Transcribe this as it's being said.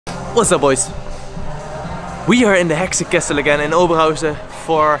What's up, boys? We are in the Hexenkessel again in Oberhausen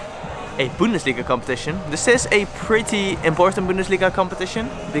for a Bundesliga competition. This is a pretty important Bundesliga competition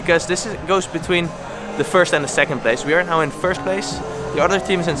because goes between the first and the second place. We are now in first place. The other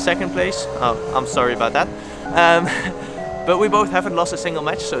team is in second place. Oh, I'm sorry about that. But we both haven't lost a single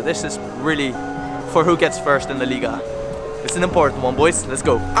match, so this is really for who gets first in the Liga. It's an important one, boys. Let's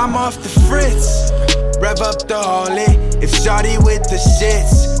go. I'm off the fritz. Rev up the Harley. If Shawty with the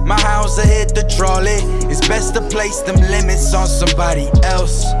shits, my house will hit the trolley. It's best to place them limits on somebody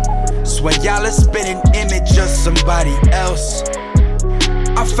else. Swear y'all are spitting image of somebody else.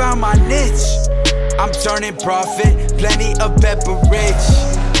 I found my niche. I'm turning profit, plenty of beverage.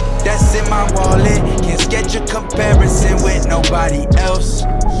 That's in my wallet. Can't schedule comparison with nobody else.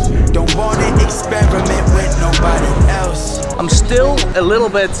 Don't wanna experiment with nobody else. I'm still a little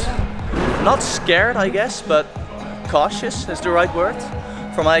bit, not scared I guess, but cautious is the right word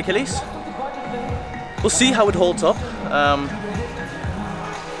for my Achilles. We'll see how it holds up.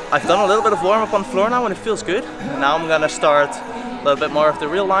 I've done a little bit of warm up on the floor now and it feels good. Now I'm gonna start a little bit more of the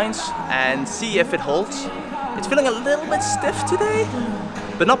real lines and see if it holds. It's feeling a little bit stiff today,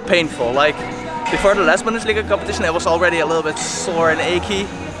 but not painful. Like before the last Bundesliga competition, it was already a little bit sore and achy,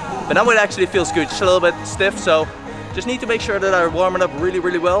 but now it actually feels good. Just a little bit stiff, so just need to make sure that I warm it up really,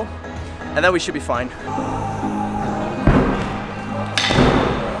 really well, and then we should be fine.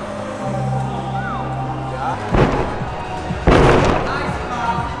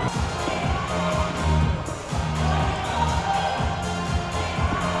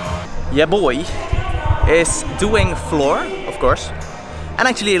 Yeah, boy is doing floor, of course, and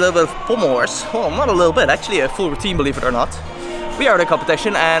actually a little bit of pommel horse. Well, not a little bit, actually a full routine, believe it or not. We are at a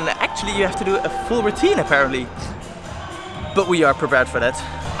competition and actually you have to do a full routine apparently, but we are prepared for that.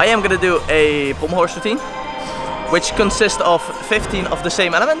 I am gonna do a pommel horse routine, which consists of 15 of the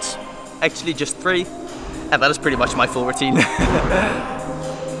same elements, actually just 3, and that is pretty much my full routine.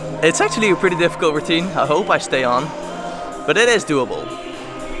 It's actually a pretty difficult routine. I hope I stay on, but it is doable.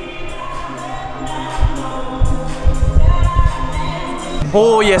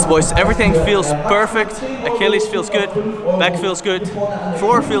 Oh yes, boys, everything feels perfect. Achilles feels good, back feels good,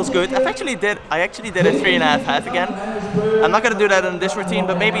 floor feels good. I actually did a 3.5 again. I'm not gonna do that in this routine,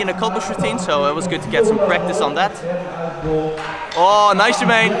 but maybe in a Kolbusz routine, so it was good to get some practice on that. Oh, nice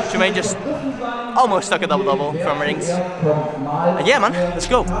Jermaine. Jermaine just almost stuck a double-double from rings. Yeah, man, let's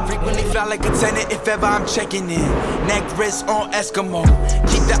go. Frequently fly like a tenant if ever I'm checking in. Neck, wrist on Eskimo.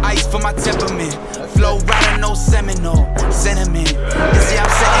 Keep the ice for my temperament. Flow rider, no Seminole. Sentiment. You see, I'm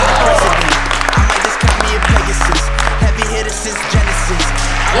setting the precedent. I might just cut me a Pegasus. Heavy hitter since Genesis.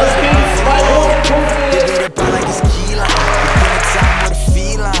 They beat it by like it's Keela. In a time with a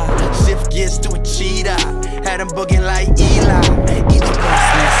feline. Shift gears to a cheetah. Had him boogie like Eli. Each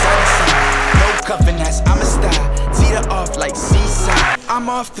person, side to side. No cuffing ass, I'm a star. Teeter off like seaside. I'm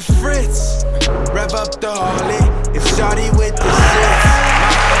off the fritz. Rev up the Harley. If Shawty with the shits,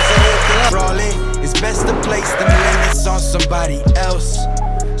 my house will hit the trolley. It's best to place them limits on somebody else.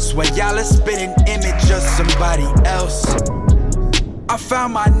 Swear y'all are spitting image of somebody else. I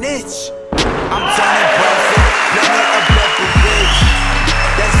found my niche. I'm turning profit, plenty of beverage.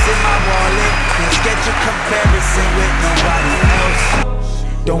 That's in my wallet. Can't schedule comparison with nobody else.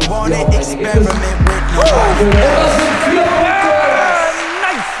 Don't wanna experiment with nobody else.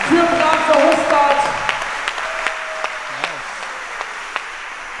 Nice!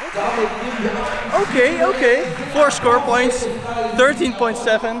 Okay. 4 score points,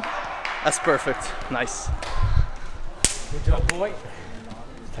 13.7. That's perfect. Nice. Good job, boy.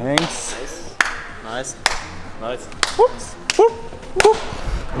 Thanks. Nice. Nice. Whoop, whoop, whoop.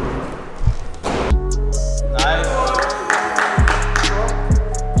 Nice.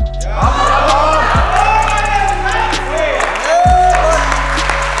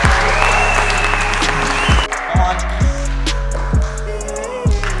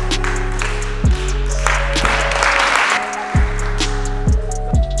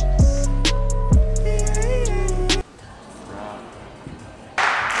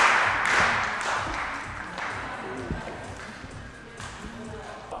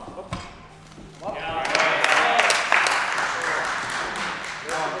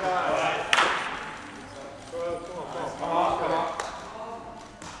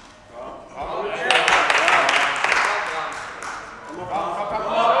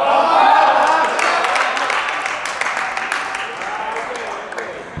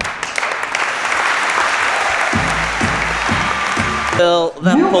 Well,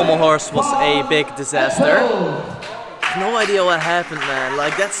 that pommel horse was a big disaster. No idea what happened, man.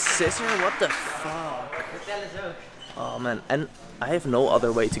 Like that scissor, what the fuck? Oh man, and I have no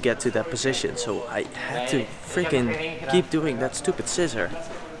other way to get to that position, so I had to freaking keep doing that stupid scissor.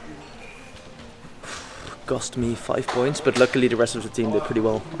 Cost me 5 points, but luckily the rest of the team did pretty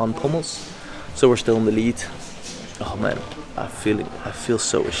well on pommels, so we're still in the lead. Oh man, I feel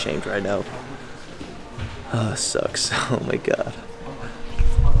so ashamed right now. Oh, it sucks. Oh my god.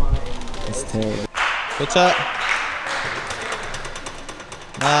 It's terrible. What's up?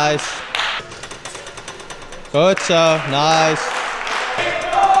 Nice. Good so, nice.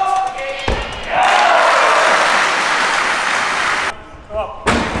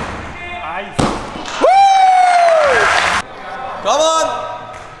 Come on!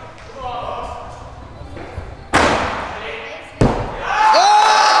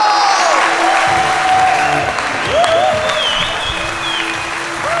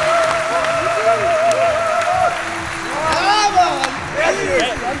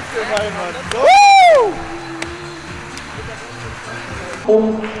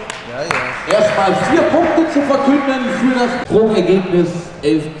 Um erstmal 4 Punkte zu verkünden für das Sprungergebnis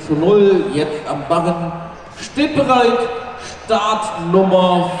 11:0. Jetzt am Barren. Steht bereit. Start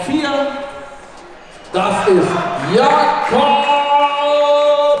Nummer 4. Das ist Jakob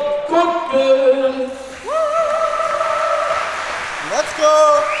Gutke. Let's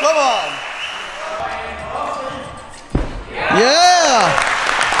go! Come on! Yeah!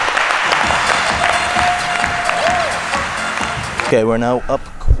 Okay, we're now up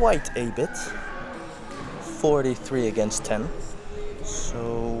quite a bit. 43 against 10.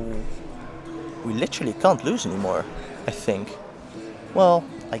 So we literally can't lose anymore, I think. Well,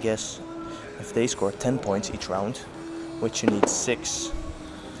 I guess if they score 10 points each round, which you need 6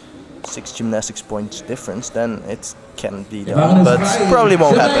 gymnastics points difference, then it can be done, but probably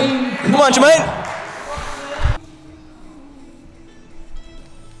won't happen. Come on, Jermaine!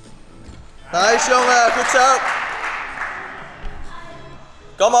 Nice jongen, goed zo!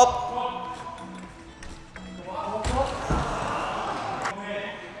 Kom op!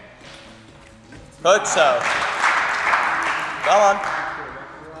 Goed zo! Come on!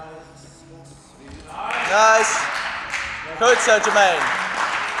 Nice! Goed zo, Jermaine!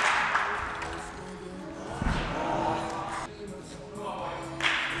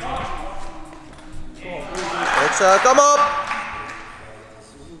 Goed zo, kom op!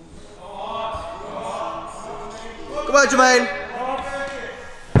 Kom on, Jermaine!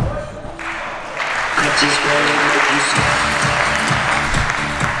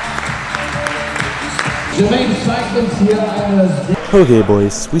 Okay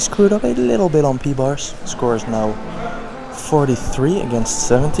boys, we screwed up a little bit on P-bars. Score is now 43 against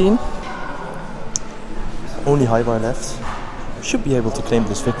 17. Only high bar left. Should be able to claim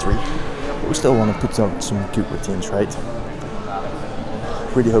this victory, but we still want to put out some good routines, right?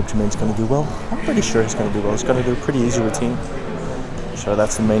 Really hope Jermaine's going to do well. I'm pretty sure he's going to do well. He's going to do a pretty easy routine. So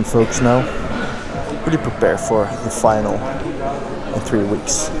that's the main focus now. Really prepare for the final in 3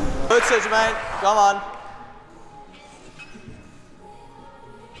 weeks. Good so, Jermaine. Come on.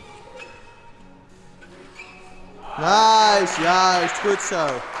 Nice, juist, goed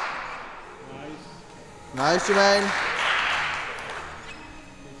zo. Nice, Jermaine.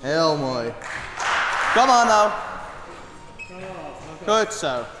 Heel mooi. Kom aan nou. Goed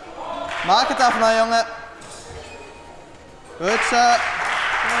zo. Maak het af nou, jongen. Goed zo.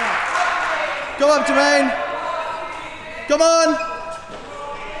 Kom op, Jermaine. Come on.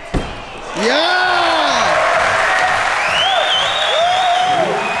 Ja!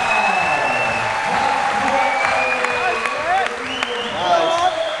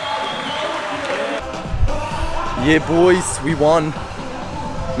 Yeah boys, we won.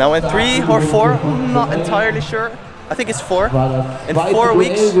 Now in 3 or 4, I'm not entirely sure. I think it's 4. In 4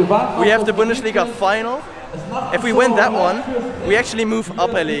 weeks, we have the Bundesliga final. If we win that one, we actually move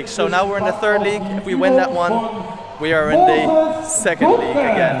up a league. So now we're in the 3rd league. If we win that one, we are in the 2nd league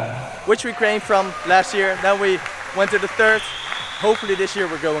again, which we came from last year. Then we went to the 3rd. Hopefully this year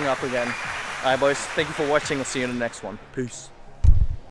we're going up again. Alright boys, thank you for watching. I'll see you in the next one. Peace.